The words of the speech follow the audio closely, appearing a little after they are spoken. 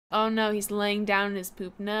Oh no, he's laying down in his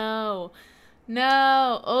poop. No.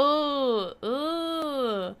 No. Oh.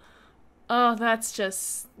 Ooh. Oh, that's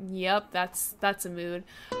just, yep, that's a mood.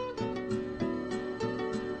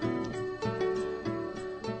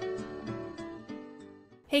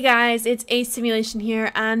 Hey guys, it's ASMulation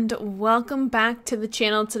here and welcome back to the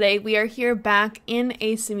channel. Today we are here back in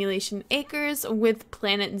ASMulation Acres with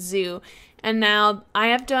Planet Zoo. And now I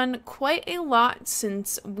have done quite a lot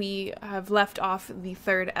since we have left off the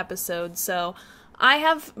third episode. So I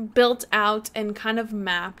have built out and kind of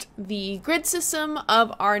mapped the grid system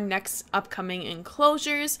of our next upcoming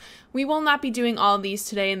enclosures. We will not be doing all of these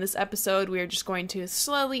today in this episode. We are just going to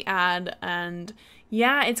slowly add, and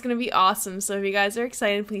yeah, it's going to be awesome. So if you guys are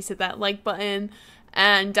excited, please hit that like button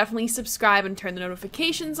and definitely subscribe and turn the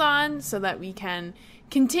notifications on so that we can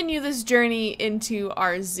continue this journey into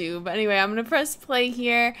our zoo. But anyway, I'm going to press play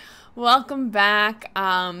here. Welcome back.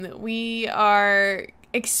 We are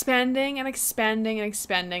expanding and expanding and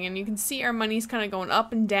expanding, and you can see our money's kind of going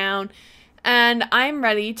up and down, and I'm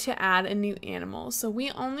ready to add a new animal. So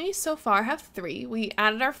we only so far have 3. We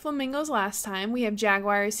added our flamingos last time. We have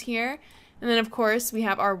jaguars here, and then of course we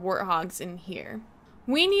have our warthogs in here.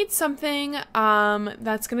 We need something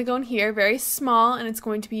that's gonna go in here, very small, and it's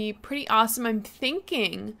going to be pretty awesome. I'm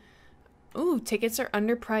thinking, ooh, tickets are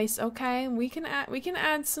underpriced. Okay, we can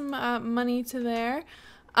add some money to there.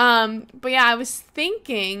 But yeah, I was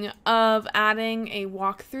thinking of adding a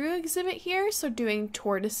walkthrough exhibit here, so doing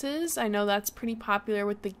tortoises. I know that's pretty popular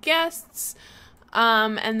with the guests.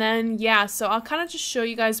 And then, yeah, so I'll kind of just show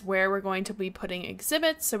you guys where we're going to be putting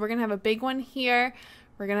exhibits. So we're going to have a big one here,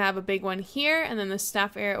 we're going to have a big one here, and then the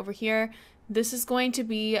staff area over here. This is going to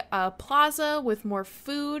be a plaza with more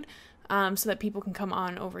food, so that people can come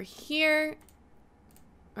on over here.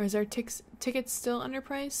 Or is our tickets still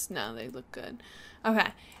underpriced? No, they look good. Okay,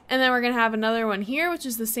 and then we're going to have another one here, which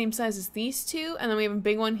is the same size as these two, and then we have a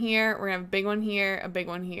big one here, we're going to have a big one here, a big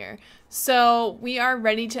one here. So we are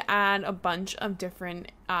ready to add a bunch of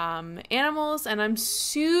different animals, and I'm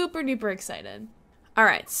super duper excited.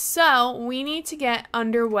 Alright, so we need to get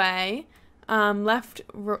underway.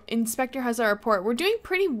 Inspector has our report. We're doing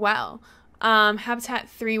pretty well. Habitat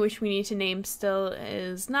 3, which we need to name still,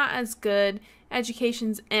 is not as good.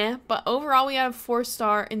 Education's but overall we have a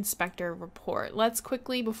 4-star inspector report. Let's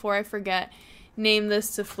quickly, before I forget, name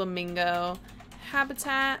this to flamingo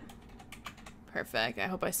habitat. Perfect. I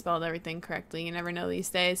hope I spelled everything correctly. You never know these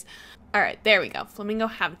days. Alright, there we go. Flamingo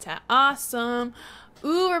habitat. Awesome.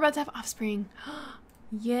 Ooh, we're about to have offspring.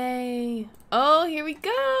 Yay. Oh, here we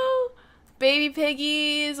go. Baby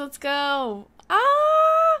piggies. Let's go.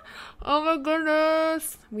 Ah! Oh my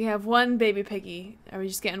goodness. We have 1 baby piggy. Are we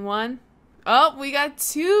just getting 1? Oh, we got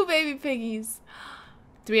 2 baby piggies.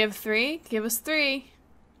 Do we have 3? Give us 3.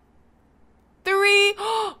 3!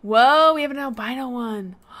 Whoa, we have an albino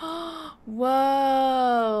one.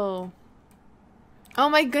 Whoa. Oh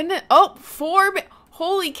my goodness. Oh, 4.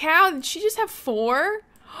 Holy cow, did she just have 4?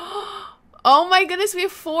 Oh my goodness, we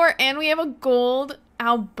have 4, and we have a gold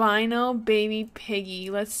albino baby piggy.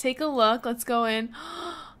 Let's take a look. Let's go in.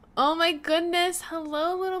 Oh my goodness.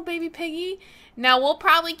 Hello, little baby piggy. Now, we'll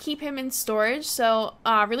probably keep him in storage, so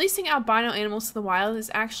releasing albino animals to the wild is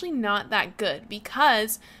actually not that good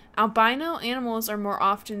because albino animals are more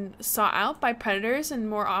often sought out by predators and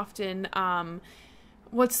more often,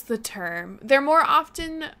 what's the term? They're more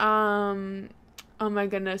often, oh my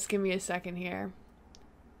goodness, give me a second here.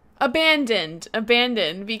 Abandoned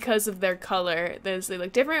because of their color. They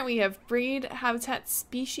look different. We have breed habitat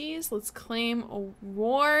species. Let's claim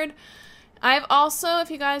award. I've also, if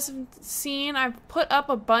you guys have seen, I've put up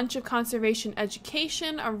a bunch of conservation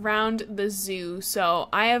education around the zoo. So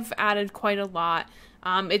I have added quite a lot.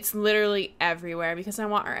 It's literally everywhere because I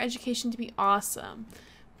want our education to be awesome.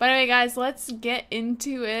 But anyway, guys, let's get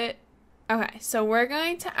into it. Okay, so we're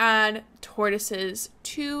going to add tortoises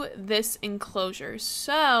to this enclosure.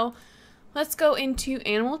 So let's go into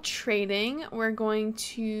animal trading. We're going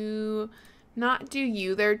to not do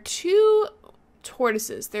you. There are 2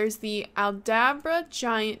 tortoises. There's the Aldabra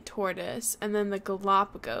giant tortoise and then the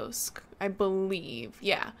Galapagos, I believe.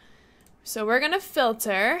 Yeah. So we're going to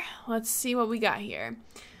filter. Let's see what we got here.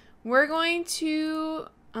 We're going to,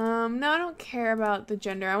 no, I don't care about the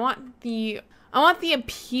gender. I want the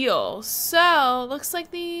appeal. So, looks like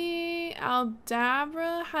the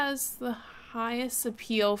Aldabra has the highest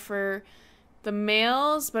appeal for the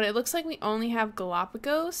males, but it looks like we only have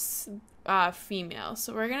Galapagos female.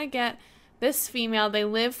 So we're going to get this female. They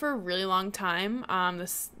live for a really long time.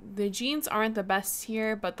 The genes aren't the best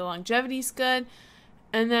here, but the longevity's good.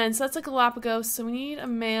 And then, so that's a Galapagos. So we need a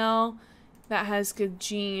male. that has good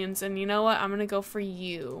genes. And you know what? I'm going to go for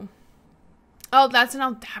you. Oh, that's an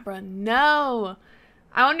Aldabra. No.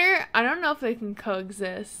 I don't know if they can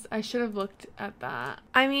coexist. I should have looked at that.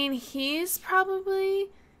 I mean, he's probably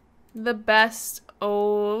the best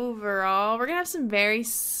overall. We're going to have some very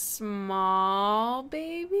small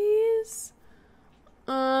babies.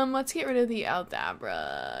 Let's get rid of the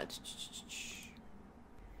Aldabra.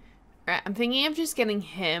 Alright, I'm thinking of just getting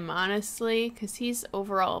him, honestly, because he's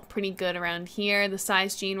overall pretty good around here. The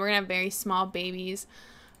size gene, we're going to have very small babies.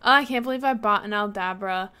 Oh, I can't believe I bought an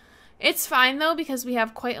Aldabra. It's fine, though, because we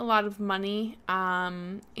have quite a lot of money.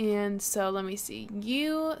 And so, let me see.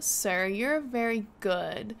 You, sir, you're very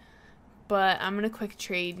good. But I'm going to quick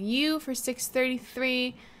trade you for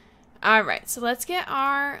 633. Alright, so let's get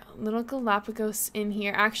our little Galapagos in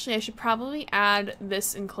here. Actually, I should probably add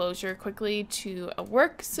this enclosure quickly to a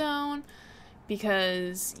work zone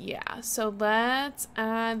because, yeah. So let's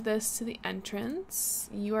add this to the entrance.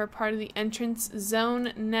 You are part of the entrance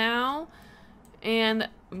zone now, and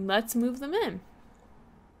let's move them in.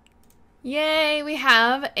 Yay, we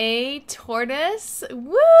have a tortoise.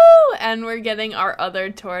 Woo! And we're getting our other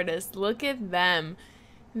tortoise. Look at them.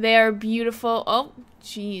 They are beautiful. Oh,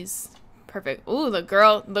 jeez. Perfect. Ooh, the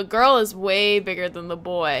girl is way bigger than the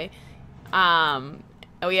boy.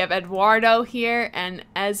 We have Eduardo here and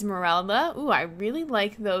Esmeralda. Ooh, I really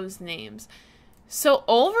like those names. So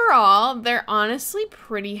overall, they're honestly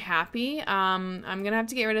pretty happy. I'm gonna have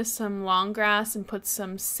to get rid of some long grass and put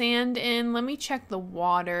some sand in. Let me check the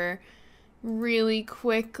water really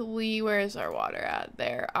quickly. Where is our water at?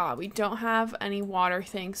 There. We don't have any water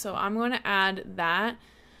thing, so I'm going to add that.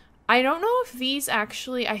 I don't know if these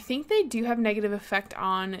actually, I think they do have negative effect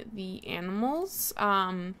on the animals.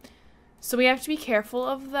 So we have to be careful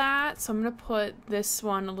of that. So I'm going to put this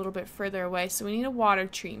one a little bit further away. So we need a water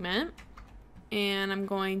treatment. And I'm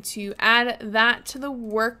going to add that to the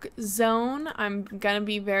work zone. I'm going to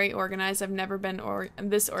be very organized. I've never been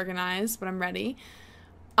this organized, but I'm ready.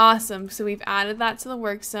 Awesome. So we've added that to the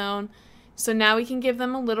work zone. So now we can give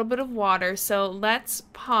them a little bit of water. So let's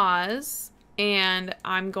pause. And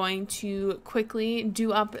I'm going to quickly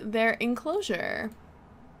do up their enclosure.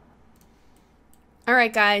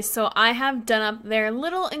 Alright guys, so I have done up their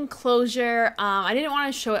little enclosure. I didn't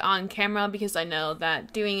want to show it on camera because I know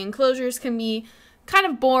that doing enclosures can be kind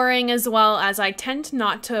of boring, as well as I tend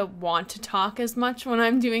not to want to talk as much when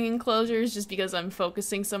I'm doing enclosures just because I'm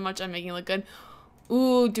focusing so much on making it look good.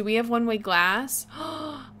 Ooh, do we have one-way glass?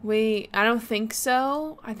 Wait, I don't think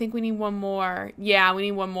so. I think we need one more. Yeah, we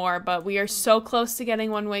need one more, but we are so close to getting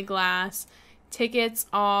one-way glass. Tickets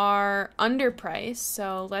are underpriced,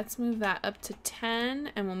 so let's move that up to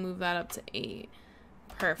 10, and we'll move that up to 8.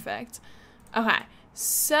 Perfect. Okay,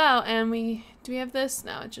 so, and do we have this?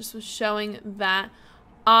 No, it just was showing that.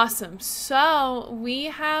 Awesome. So, we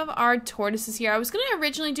have our tortoises here. I was going to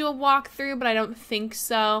originally do a walkthrough, but I don't think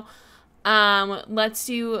so.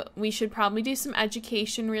 We should probably do some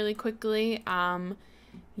education really quickly.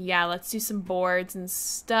 Yeah, let's do some boards and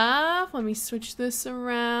stuff. Let me switch this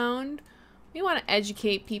around. We want to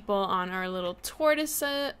educate people on our little tortoise,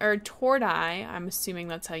 or tortoise. I'm assuming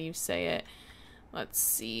that's how you say it. Let's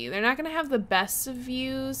see. They're not going to have the best of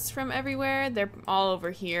views from everywhere. They're all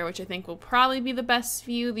over here, which I think will probably be the best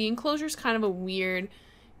view. The enclosure's kind of a weird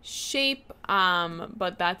shape,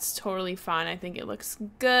 but that's totally fine. I think it looks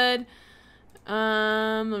good.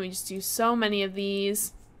 Let me just do so many of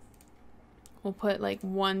these. We'll put like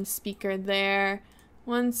one speaker there,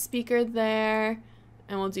 one speaker there,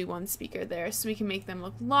 and we'll do one speaker there so we can make them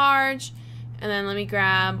look large. And then let me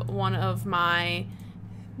grab one of my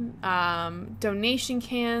donation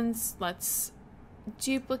cans. Let's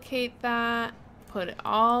duplicate that, put it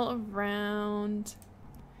all around.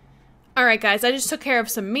 Alright guys, I just took care of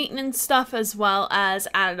some maintenance stuff as well as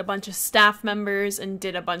added a bunch of staff members and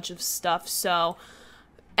did a bunch of stuff, so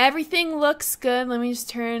everything looks good. Let me just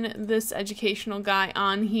turn this educational guy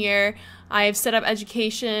on here. I have set up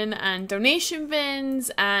education and donation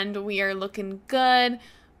bins, and we are looking good.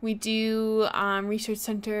 We do, research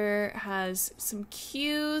center has some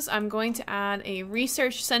queues. I'm going to add a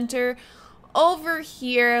research center over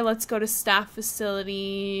here. Let's go to staff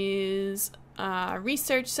facilities.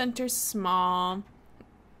 Research center small.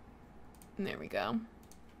 And there we go.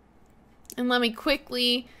 And let me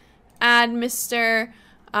quickly add Mister,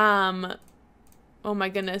 oh my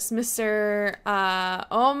goodness, Mister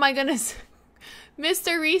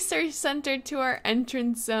Research Center to our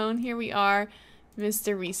entrance zone. Here we are,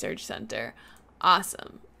 Mister Research Center.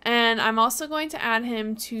 Awesome. And I'm also going to add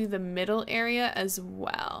him to the middle area as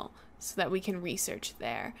well so that we can research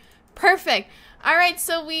there. Perfect. All right,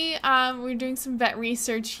 so we're doing some vet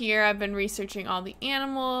research here. I've been researching all the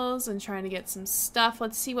animals and trying to get some stuff.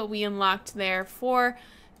 Let's see what we unlocked there for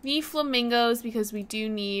the flamingos, because we do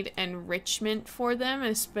need enrichment for them,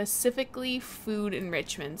 and specifically food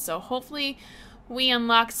enrichment. So hopefully we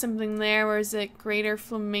unlock something there. Where is it? Greater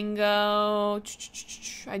flamingo.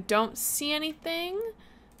 I don't see anything,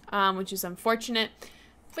 which is unfortunate.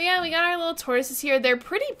 But yeah, we got our little tortoises here. They're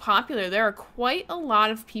pretty popular. There are quite a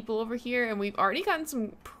lot of people over here, and we've already gotten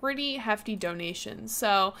some pretty hefty donations.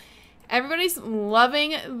 So everybody's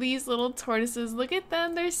loving these little tortoises. Look at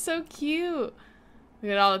them. They're so cute.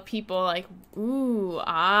 Look at all the people like, ooh,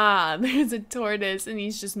 ah, there's a tortoise, and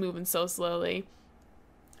he's just moving so slowly.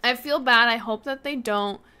 I feel bad. I hope that they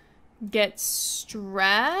don't get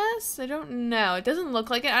stressed. I don't know. It doesn't look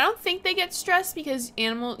like it. I don't think they get stressed because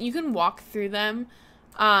you can walk through them.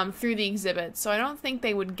 Through the exhibit, so I don't think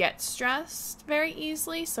they would get stressed very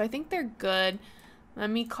easily, so I think they're good.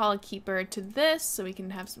 Let me call a keeper to this so we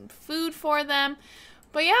can have some food for them.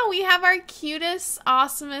 But yeah, we have our cutest,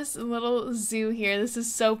 awesomest little zoo here. This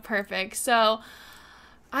is so perfect. So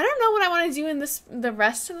I don't know what I want to do in the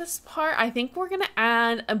rest of this part. I think we're gonna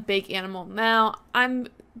add a big animal. Now I'm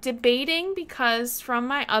debating because from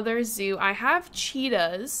my other zoo I have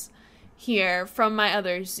cheetahs here from my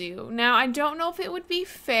other zoo. Now, I don't know if it would be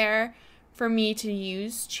fair for me to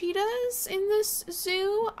use cheetahs in this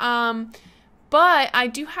zoo, but I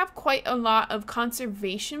do have quite a lot of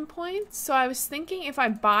conservation points. So I was thinking if I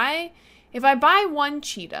buy one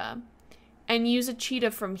cheetah and use a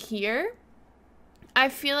cheetah from here, I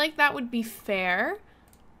feel like that would be fair,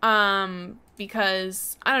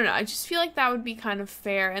 because I don't know, I just feel like that would be kind of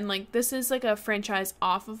fair, and like this is like a franchise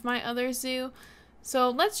off of my other zoo.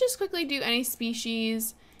 So let's just quickly do any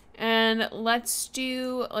species, and let's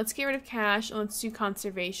get rid of cash, and let's do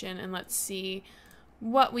conservation, and let's see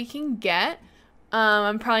what we can get.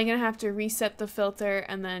 I'm probably going to have to reset the filter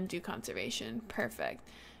and then do conservation. Perfect.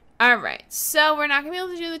 Alright, so we're not going to be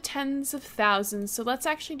able to do the tens of thousands, so let's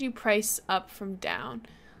actually do price up from down.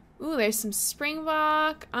 Ooh, there's some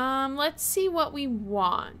springbok. Let's see what we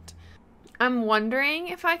want. I'm wondering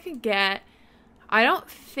if I could get, I don't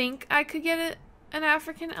think I could get it. An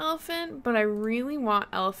African elephant, but I really want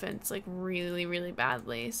elephants, like really, really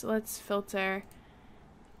badly. So let's filter.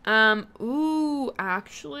 Ooh,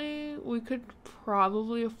 actually, we could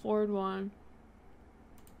probably afford one.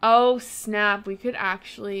 Oh, snap. We could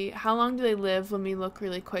actually, how long do they live? Let me look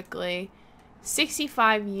really quickly.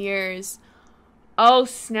 65 years. Oh,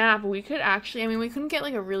 snap. We could actually, I mean, we couldn't get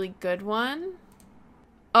like a really good one.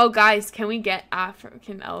 Oh, guys, can we get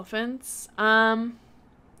African elephants?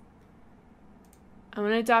 I'm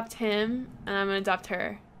gonna adopt him, and I'm gonna adopt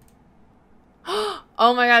her.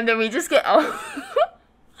 Oh my god, did we just get...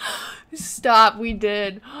 Stop, we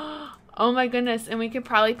did. Oh my goodness, and we could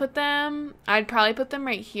probably put them... I'd probably put them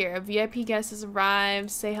right here. A VIP guest has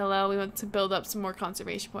arrived. Say hello. We want to build up some more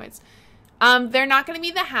conservation points. They're not gonna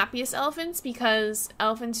be the happiest elephants because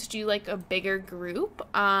elephants do like a bigger group.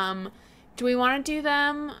 Do we want to do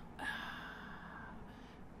them...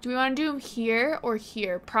 Do we want to do them here or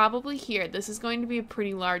here? Probably here. This is going to be a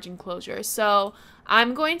pretty large enclosure. So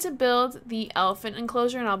I'm going to build the elephant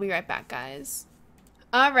enclosure, and I'll be right back, guys.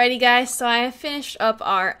 Alrighty, guys. So I have finished up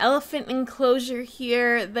our elephant enclosure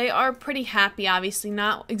here. They are pretty happy, obviously.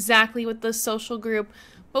 Not exactly with the social group,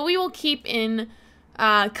 but we will keep in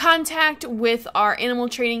contact with our animal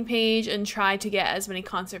trading page and try to get as many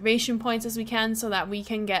conservation points as we can so that we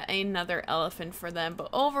can get another elephant for them. But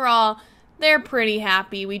overall, they're pretty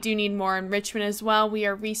happy. We do need more enrichment as well. We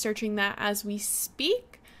are researching that as we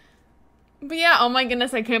speak. But yeah, oh my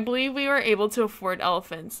goodness, I can't believe we were able to afford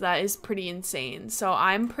elephants. That is pretty insane. So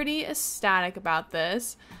I'm pretty ecstatic about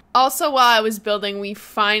this. Also, while I was building, we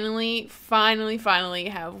finally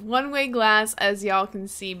have one-way glass, as y'all can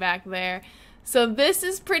see back there. So this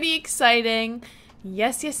is pretty exciting.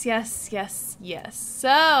 Yes.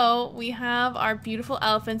 So we have our beautiful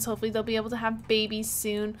elephants. Hopefully they'll be able to have babies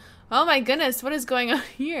soon. Oh my goodness, what is going on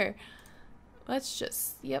here? Let's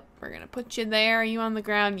just, yep, we're going to put you there. Are you on the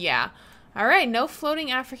ground? Yeah. All right, no floating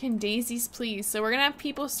African daisies, please. So we're going to have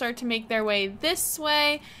people start to make their way this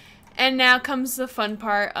way. And now comes the fun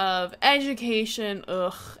part of education,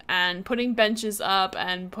 and putting benches up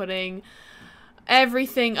and putting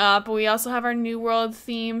everything up. We also have our New World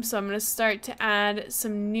theme, so I'm going to start to add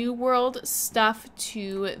some New World stuff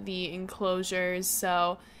to the enclosures.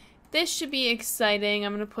 So this should be exciting.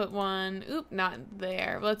 I'm going to put one, not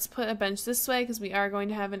there. Let's put a bench this way because we are going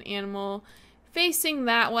to have an animal facing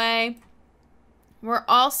that way.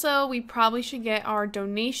 We probably should get our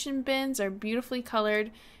donation bins, our beautifully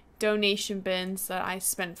colored donation bins that I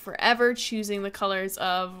spent forever choosing the colors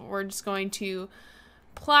of. We're just going to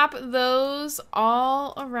plop those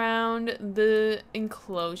all around the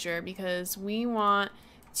enclosure because we want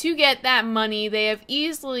to get that money. They have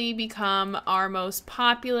easily become our most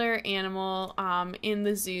popular animal in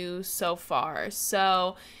the zoo so far.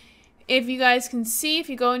 So if you guys can see, if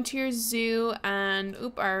you go into your zoo and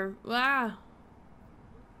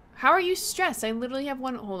how are you stressed? I literally have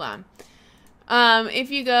one. Hold on.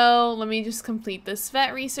 If you go, let me just complete this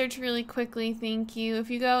vet research really quickly. Thank you. If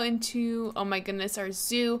you go into, oh my goodness, our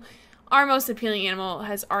zoo, our most appealing animal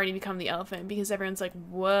has already become the elephant because everyone's like,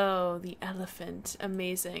 whoa, the elephant.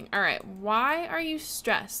 Amazing. All right. Why are you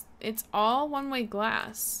stressed? It's all one-way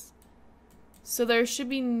glass. So there should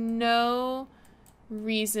be no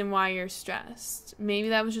reason why you're stressed. Maybe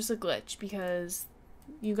that was just a glitch because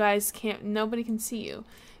you guys nobody can see you.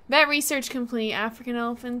 Vet research complete. African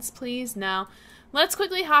elephants, please. Now, let's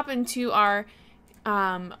quickly hop into our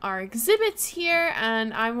exhibits here,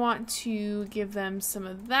 and I want to give them some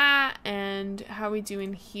of that. And how are we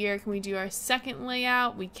doing here? Can we do our second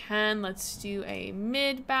layout? We can. Let's do a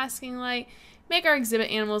mid basking light. Make our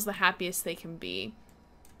exhibit animals the happiest they can be.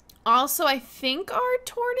 Also, I think our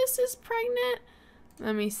tortoise is pregnant.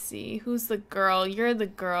 Let me see. Who's the girl? You're the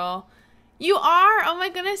girl. You are? Oh my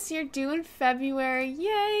goodness, you're due in February.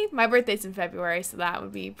 Yay! My birthday's in February, so that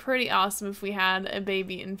would be pretty awesome if we had a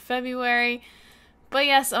baby in February. But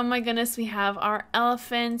yes, oh my goodness, we have our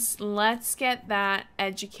elephants. Let's get that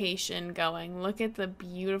education going. Look at the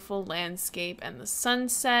beautiful landscape and the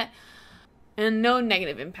sunset. And no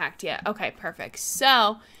negative impact yet. Okay, perfect.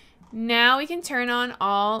 So now we can turn on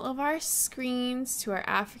all of our screens to our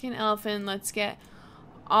African elephant. Let's get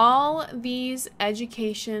all these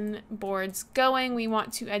education boards going. We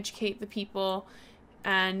want to educate the people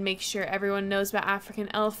and make sure everyone knows about African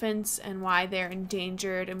elephants and why they're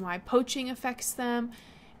endangered and why poaching affects them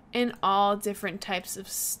and all different types of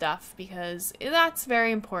stuff, because that's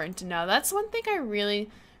very important to know. That's one thing I really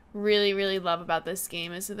love about this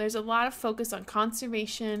game, is that there's a lot of focus on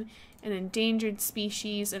conservation and endangered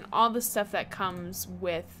species and all the stuff that comes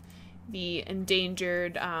with the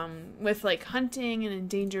endangered, with like hunting and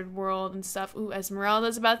endangered world and stuff. Ooh,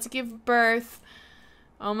 Esmeralda's about to give birth.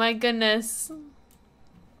 Oh my goodness.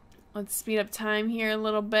 Let's speed up time here a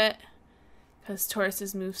little bit because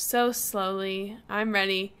tortoises move so slowly. I'm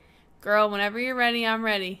ready. Girl, whenever you're ready, I'm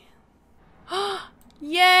ready.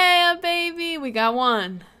 Yay, a baby. We got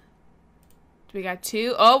one. Do we got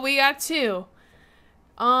two? Oh, we got two.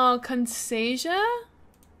 Oh, Consasia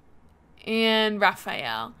and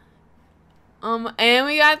Raphael. And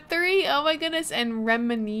we got three. Oh my goodness. And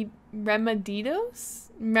Remedios,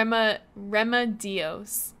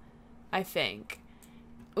 I think.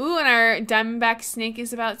 Ooh, and our diamondback snake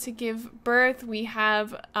is about to give birth. We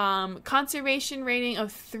have conservation rating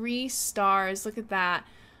of 3 stars. Look at that.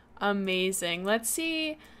 Amazing. Let's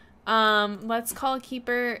see. Let's call a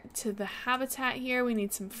keeper to the habitat here. We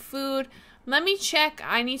need some food. Let me check.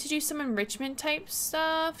 I need to do some enrichment type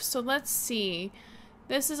stuff. So let's see.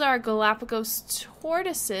 This is our Galapagos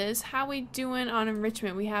tortoises. How we doing on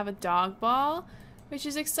enrichment? We have a dog ball, which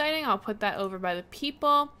is exciting. I'll put that over by the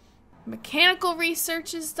people. Mechanical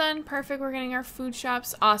research is done. Perfect. We're getting our food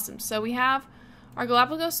shops. Awesome. So we have our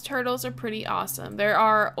Galapagos turtles are pretty awesome. There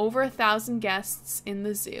are over 1,000 guests in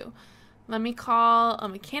the zoo. Let me call a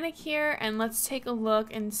mechanic here and let's take a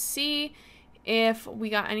look and see if we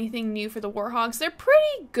got anything new for the warthogs. They're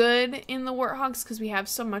pretty good in the warthogs because we have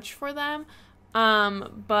so much for them.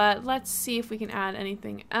 But let's see if we can add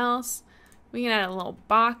anything else. We can add a little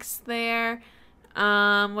box there.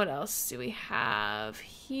 What else do we have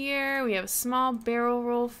here? We have a small barrel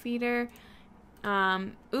roll feeder.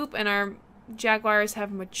 And our jaguars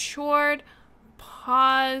have matured.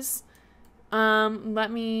 Pause.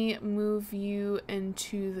 Let me move you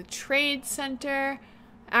into the trade center.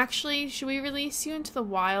 Actually, should we release you into the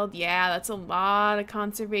wild? Yeah, that's a lot of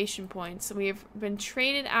conservation points. So we have been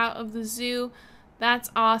traded out of the zoo. That's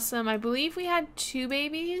awesome. I believe we had 2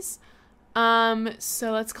 babies.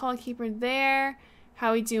 So let's call a keeper there.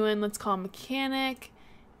 How we doing? Let's call a mechanic.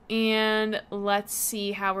 And let's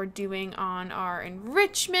see how we're doing on our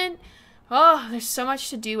enrichment. Oh, there's so much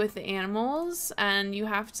to do with the animals. And you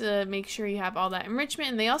have to make sure you have all that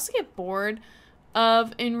enrichment. And they also get bored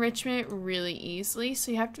of enrichment really easily.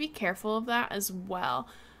 So you have to be careful of that as well.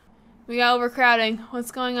 We got overcrowding.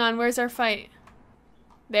 What's going on? Where's our fight?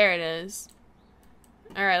 There it is.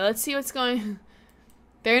 Alright, let's see what's going.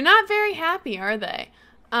 They're not very happy, are they?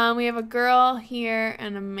 We have a girl here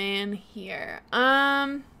and a man here.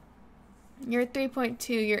 You're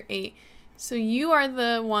 3.2, you're 8. So you are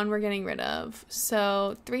the one we're getting rid of.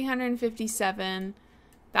 So 357.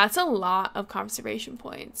 That's a lot of conservation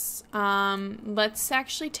points. Let's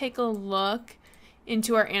actually take a look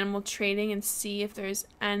into our animal trading and see if there's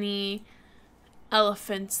any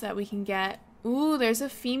elephants that we can get. Ooh, there's a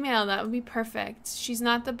female. That would be perfect. She's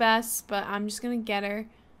not the best, but I'm just going to get her.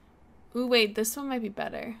 Ooh, wait, this one might be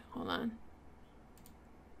better. Hold on.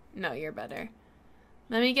 No, you're better.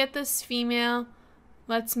 Let me get this female.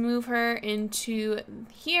 Let's move her into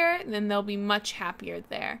here, then they'll be much happier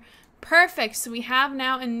there. Perfect. So we have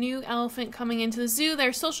now a new elephant coming into the zoo.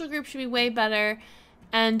 Their social group should be way better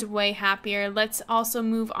and way happier. Let's also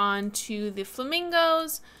move on to the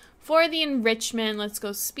flamingos. For the enrichment, let's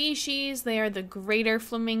go species. They are the greater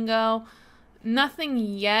flamingo. Nothing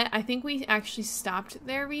yet. I think we actually stopped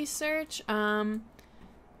their research.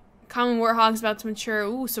 Common warthog's about to mature.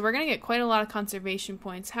 Ooh, so we're going to get quite a lot of conservation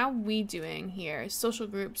points. How are we doing here? Social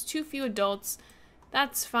groups, too few adults.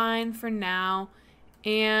 That's fine for now.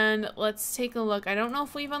 And let's take a look. I don't know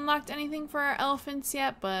if we've unlocked anything for our elephants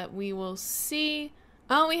yet, but we will see.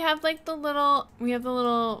 Oh, we have like the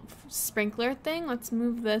little sprinkler thing. Let's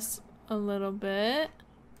move this a little bit.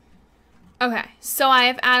 Okay, so I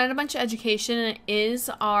have added a bunch of education, and it is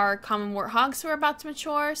our common warthogs who are about to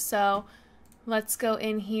mature. So let's go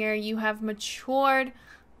in here. You have matured.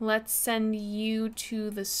 Let's send you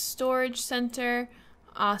to the storage center.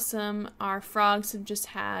 Awesome. Our frogs have just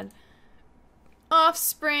had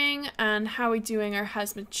offspring. And how are we doing? Our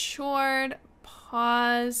has matured.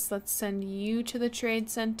 Pause. Let's send you to the trade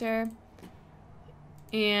center.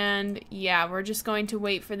 And yeah, we're just going to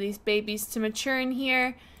wait for these babies to mature in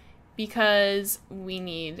here because we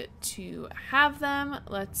need to have them.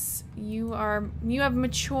 You have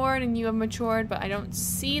matured and you have matured, but I don't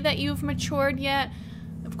see that you've matured yet.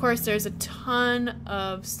 Of course, there's a ton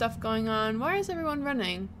of stuff going on. Why is everyone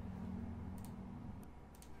running?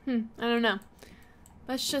 I don't know.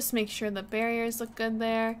 Let's just make sure the barriers look good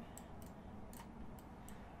there.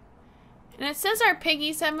 And it says our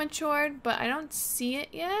piggies have matured, but I don't see it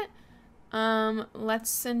yet. Let's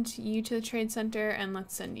send you to the trade center, and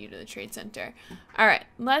let's send you to the trade center. All right,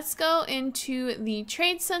 let's go into the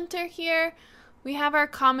trade center here. We have our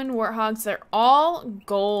common warthogs. They're all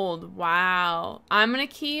gold. Wow. I'm going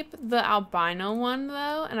to keep the albino one,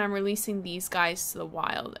 though, and I'm releasing these guys to the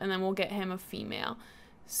wild, and then we'll get him a female.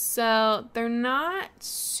 So they're not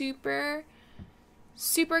super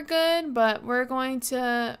good, but we're going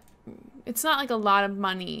to... It's not like a lot of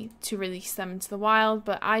money to release them into the wild,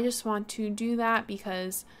 but I just want to do that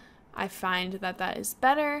because I find that that is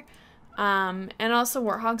better. And also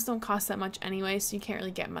warthogs don't cost that much anyway, so you can't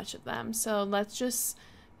really get much of them. So let's just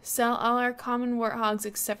sell all our common warthogs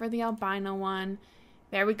except for the albino one.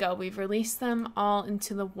 There we go. We've released them all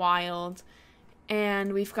into the wild,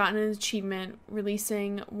 and we've gotten an achievement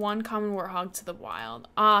releasing one common warthog to the wild.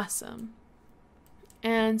 Awesome.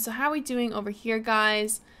 And so how are we doing over here,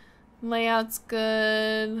 guys? Layout's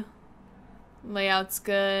good. Layout's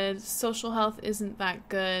good. Social health isn't that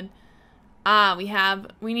good.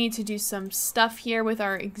 We need to do some stuff here with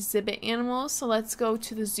our exhibit animals. So let's go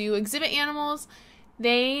to the zoo. Exhibit animals,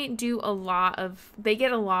 they get a lot of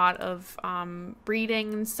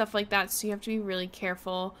breeding and stuff like that. So you have to be really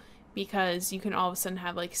careful because you can all of a sudden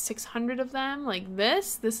have like 600 of them like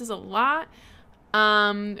this. This is a lot.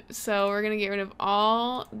 So we're going to get rid of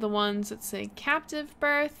all the ones that say captive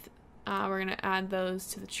birth. We're going to add those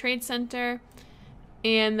to the trade center.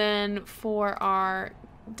 And then for our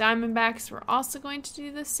diamondbacks, we're also going to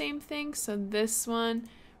do the same thing. So this one,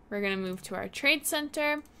 we're going to move to our trade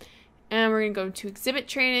center. And we're going to go to exhibit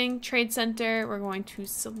trading, trade center. We're going to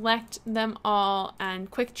select them all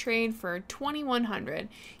and quick trade for 2,100.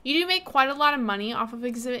 You do make quite a lot of money off of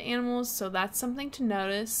exhibit animals, so that's something to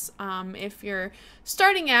notice. If you're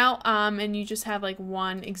starting out and you just have like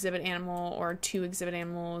one exhibit animal or two exhibit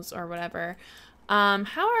animals or whatever. How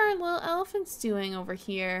are our little elephants doing over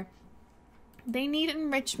here? They need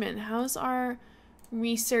enrichment. How's our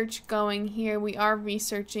research going here? We are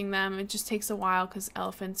researching them. It just takes a while because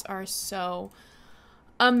elephants are so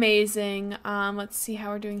amazing. Let's see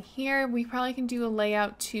how we're doing here. We probably can do a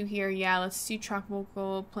layout too here. Yeah, let's do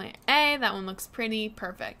tropical plant A. That one looks pretty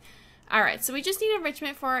perfect. All right, so we just need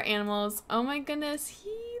enrichment for our animals. Oh my goodness,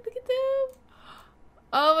 look at them.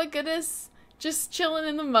 Oh my goodness, just chilling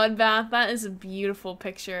in the mud bath. That is a beautiful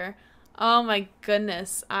picture. Oh my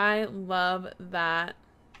goodness, I love that.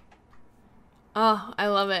 Oh, I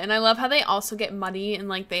love it. And I love how they also get muddy and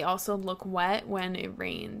like they also look wet when it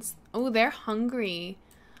rains. Oh, they're hungry.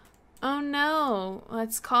 Oh no.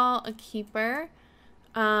 Let's call a keeper.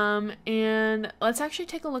 And let's actually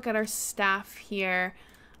take a look at our staff here.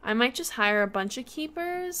 I might just hire a bunch of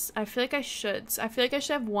keepers. I feel like I should. I feel like I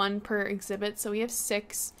should have one per exhibit. So we have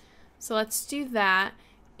 6. So let's do that.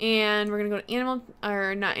 And we're going to go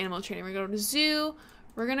to not animal training. We're going to go to zoo.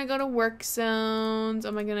 We're going to go to work zones.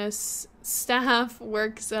 Oh my goodness. Staff,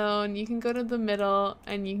 work zone. You can go to the middle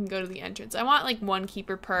and you can go to the entrance. I want like 1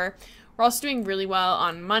 keeper per. We're also doing really well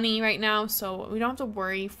on money right now. So we don't have to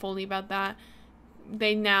worry fully about that.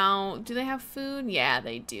 Do they have food? Yeah,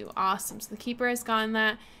 they do. Awesome. So the keeper has gotten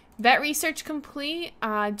that. Vet research complete.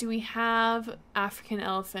 Do we have African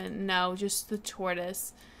elephant? No, just the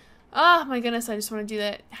tortoise. Oh my goodness, I just want to do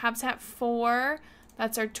that. Habitat 4.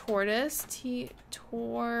 That's our tortoise.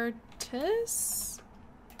 Tortoise?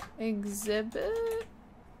 Exhibit?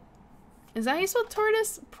 Is that how you spell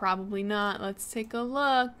tortoise? Probably not. Let's take a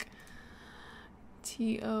look.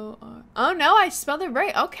 T-O-R. Oh no, I spelled it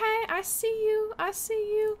right. Okay, I see you. I see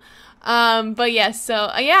you. But yeah,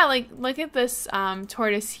 so yeah, like look at this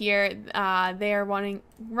tortoise here. They are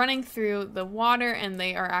running through the water and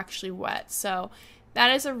they are actually wet. So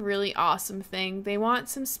that is a really awesome thing. They want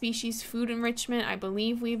some species food enrichment. I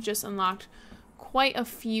believe we've just unlocked quite a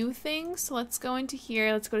few things. So let's go into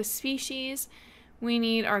here. Let's go to species. We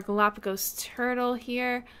need our Galapagos turtle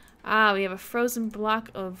here. We have a frozen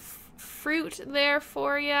block of fruit there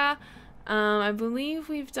for you. I believe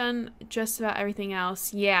we've done just about everything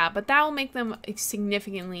else. Yeah, but that will make them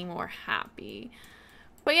significantly more happy.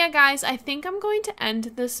 But yeah, guys, I think I'm going to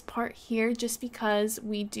end this part here just because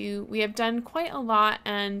we have done quite a lot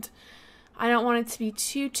and I don't want it to be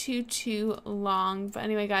too long. But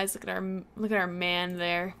anyway, guys, look at our man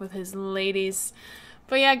there with his ladies.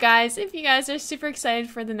 But yeah, guys, if you guys are super excited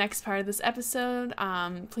for the next part of this episode,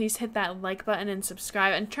 please hit that like button and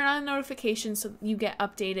subscribe and turn on notifications so you get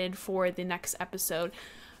updated for the next episode.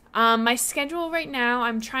 My schedule right now,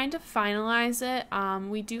 I'm trying to finalize it.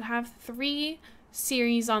 We do have 3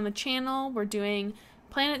 series on the channel. We're doing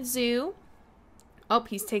Planet Zoo. Oh,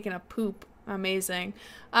 he's taking a poop. Amazing.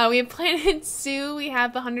 We have Planet Zoo, we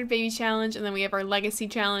have the 100 Baby Challenge, and then we have our Legacy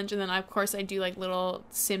Challenge, and then of course I do like little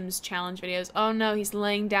Sims challenge videos. Oh no, he's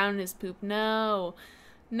laying down in his poop. No.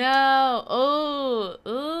 No. Oh.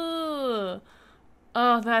 Ooh.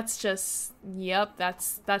 Oh, that's just, yep,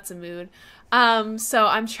 that's a mood. So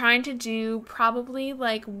I'm trying to do probably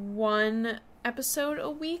like 1 episode a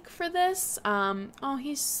week for this. Oh,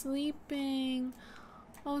 he's sleeping.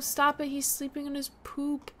 Oh, stop it. He's sleeping in his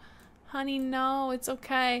poop. Honey, no, it's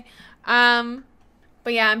okay.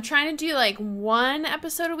 But yeah, I'm trying to do like 1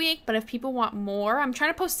 episode a week, but if people want more, I'm trying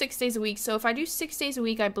to post 6 days a week. So if I do 6 days a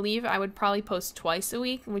week, I believe I would probably post twice a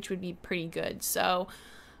week, which would be pretty good. So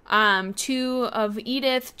 2 of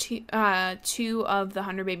Edith, 2 of the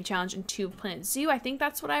 100 Baby Challenge, and 2 of Planet Zoo. I think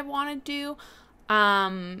that's what I want to do.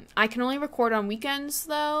 I can only record on weekends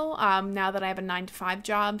though, now that I have a 9-to-5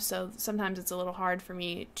 job. So sometimes it's a little hard for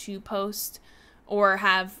me to post or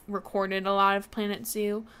have recorded a lot of Planet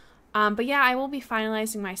Zoo. But yeah, I will be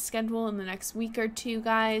finalizing my schedule in the next week or 2,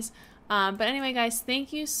 guys. But anyway, guys,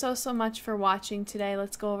 thank you so much for watching today.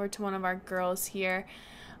 Let's go over to one of our girls here.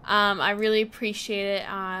 I really appreciate it.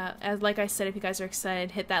 As like I said, if you guys are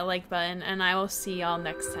excited, hit that like button, and I will see y'all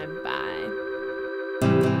next time. Bye.